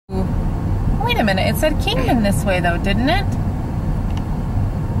a minute. It said Kingman this way, though, didn't it?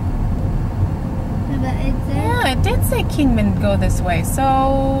 Yeah, it did say Kingman go this way.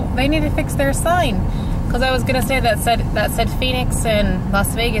 So they need to fix their sign. Because I was gonna say that said Phoenix and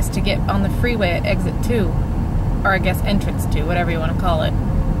Las Vegas to get on the freeway at exit 2, or I guess entrance 2, whatever you want to call it.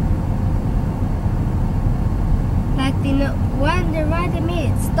 Like they know, what reminded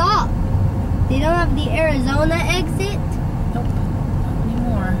me, stop. They don't have the Arizona exit. Nope, not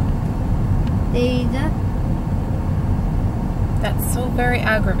anymore. They don't. That's so very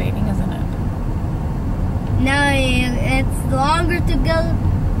aggravating, isn't it? No, it's longer to go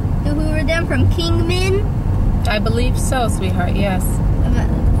to Hoover Dam from Kingman. I believe so, sweetheart, yes.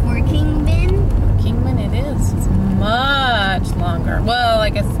 For Kingman? Kingman it is. It's much longer. Well, I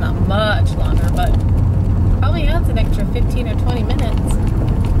guess it's not much longer, but probably adds an extra 15 or 20 minutes.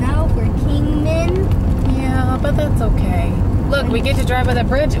 Now for Kingman? Yeah, but that's okay. Look, we get to drive by the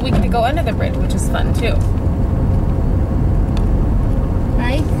bridge. We get to go under the bridge, which is fun, too.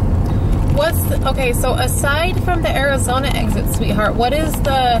 Nice. Okay, so aside from the Arizona exit, sweetheart, what is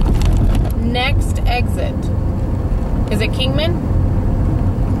the next exit? Is it Kingman?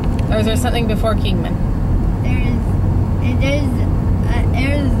 Or is there something before Kingman? There's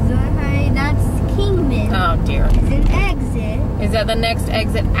Arizona, that's Kingman. Oh, dear. It's an exit. Is that the next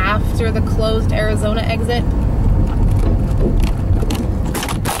exit after the closed Arizona exit?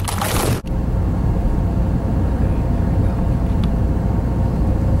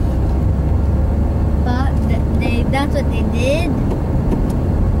 That's what they did.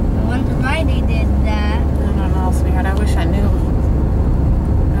 I wonder why they did that. I don't know, sweetheart. I wish I knew.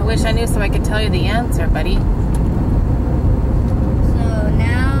 I wish I knew so I could tell you the answer, buddy. So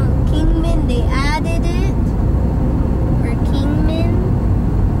now Kingman, they added it for Kingman.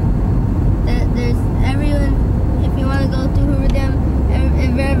 There's everyone. If you want to go to Hoover Dam,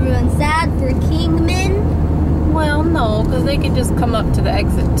 if everyone's sad for Kingman. Well, no, because they can just come up to the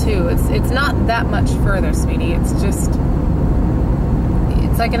exit too. It's not that much further, sweetie. It's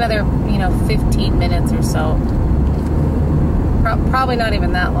like another, 15 minutes or so. Probably not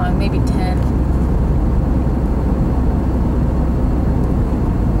even that long, maybe 10.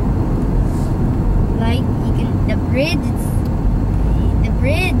 Like the bridge,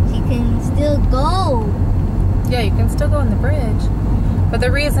 you can still go. Yeah, you can still go on the bridge. But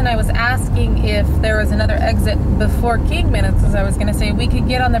the reason I was asking if there was another exit before Kingman is because I was going to say we could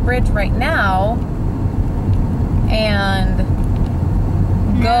get on the bridge right now and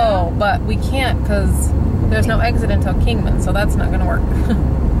go, but we can't because there's no exit until Kingman, so that's not going to work.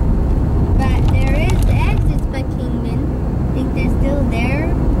 But there is exits by Kingman. Think they're still there?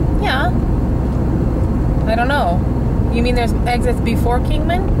 Yeah. I don't know. You mean there's exits before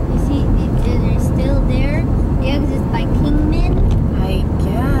Kingman? You see, they're still there. The exits by Kingman. I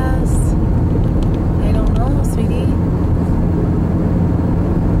guess. I don't know, sweetie.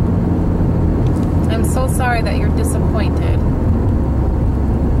 I'm so sorry that you're disappointed.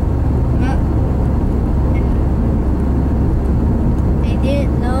 I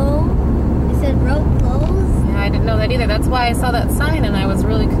didn't know. It said road closed. Yeah, I didn't know that either. That's why I saw that sign and I was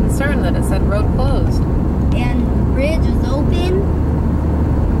really concerned that it said road closed. And the bridge was open.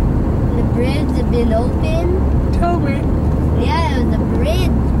 The bridge had been open. Tell me. Yeah, it was the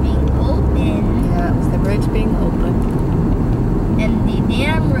bridge being open. Yeah, it was the bridge being open. And the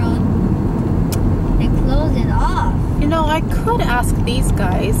dam road, they closed it off. I could ask these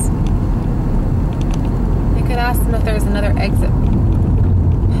guys. I could ask them if there's another exit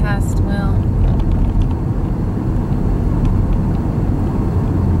past, well.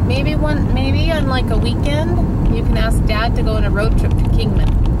 Maybe on like a weekend, you can ask Dad to go on a road trip to Kingman.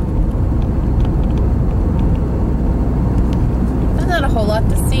 Not a whole lot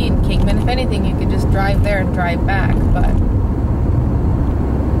to see in Kingman. If anything, you could just drive there and drive back, but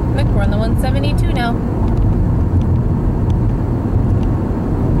look, we're on the 172 now.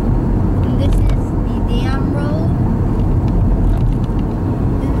 And this is the dam road.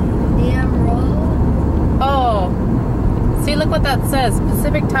 This is the dam road. Oh, see, look what that says.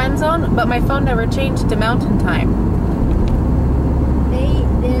 Pacific time zone, but my phone never changed to mountain time.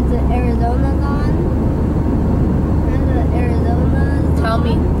 There's the Arizona's on.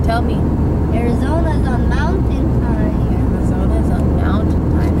 Tell me. Arizona's on mountain time. Arizona's on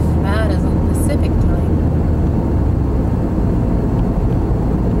mountain time, and that is on Pacific time.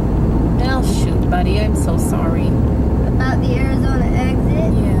 Well, shoot, buddy, I'm so sorry. About the Arizona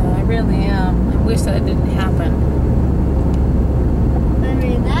exit? Yeah, I really am. I wish that it didn't happen. I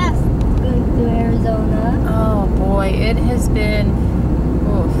mean, that's going to Arizona. Oh, boy, it has been,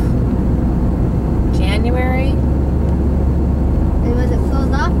 January? Was it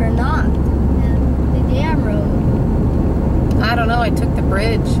closed off or not?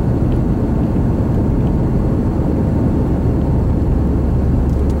 bridge.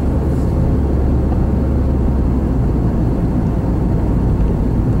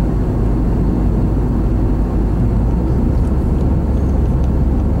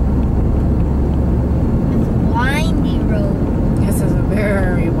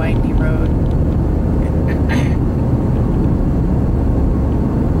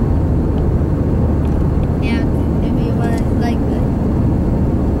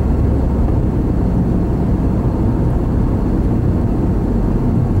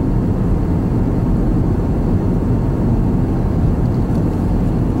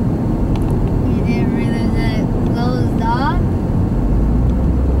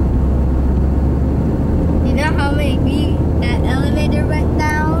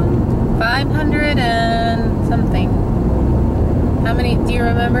 Do you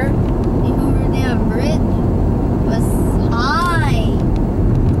remember? The Hoover Dam bridge was high.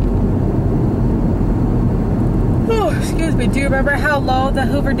 Oh, excuse me. Do you remember how low the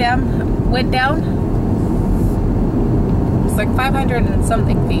Hoover Dam went down? It's like 500 and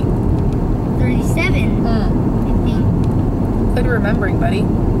something feet. 37, I think. Good remembering, buddy.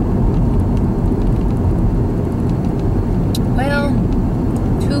 Well,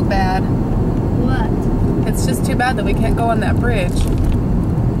 too bad. What? It's just too bad that we can't go on that bridge.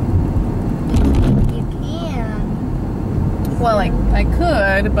 You can. Well, I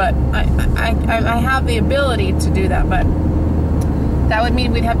could, but I have the ability to do that, but that would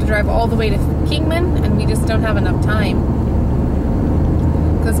mean we'd have to drive all the way to Kingman, and we just don't have enough time.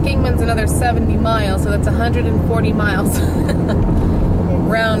 Because Kingman's another 70 miles, so that's 140 miles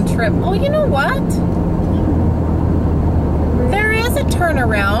round trip. Oh, you know what? There is a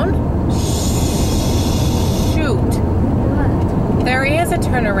turnaround. Shoot. What? There is a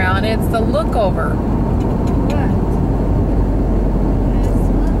turnaround. It's the lookover. What?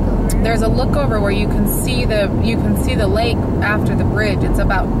 There's a lookover where you can see the lake after the bridge. It's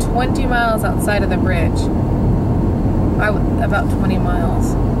about 20 miles outside of the bridge. About 20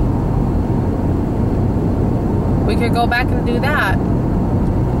 miles. We could go back and do that.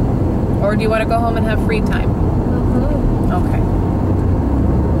 Or do you want to go home and have free time? Okay.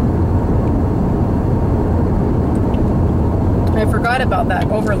 I forgot about that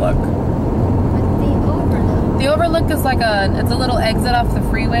overlook. What's the overlook? The overlook is like it's a little exit off the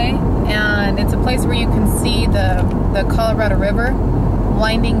freeway, and it's a place where you can see the Colorado River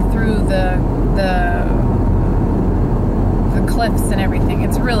winding through the cliffs and everything.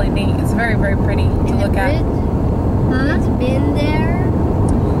 It's really neat. It's very, very pretty to look at. Huh? It's been there?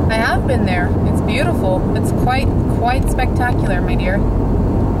 I have been there. It's beautiful. It's quite spectacular, my dear.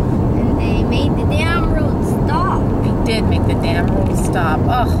 And they made the damn road stop. They did make the damn road stop.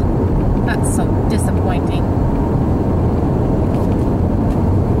 Oh, that's so disappointing.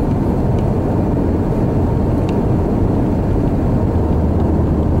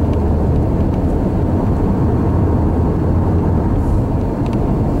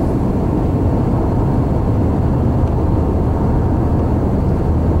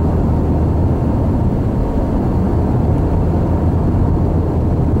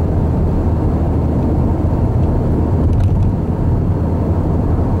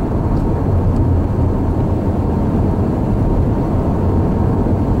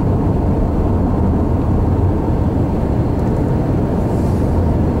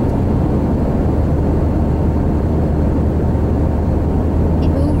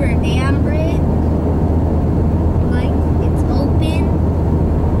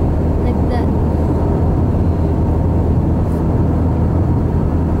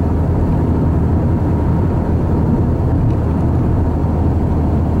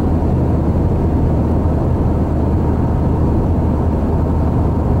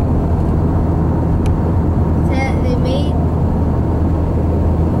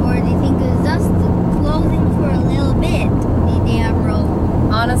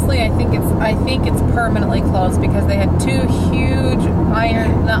 I think it's permanently closed because they had two huge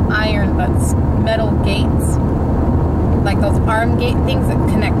metal gates, like those arm gate things that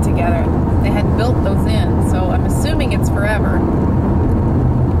connect together. They had built those in, so I'm assuming it's forever.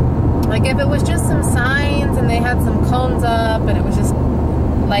 Like if it was just some signs and they had some cones up and it was just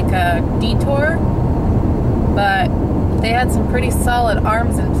like a detour, but they had some pretty solid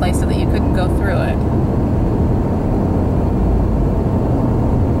arms in place so that you couldn't go through it.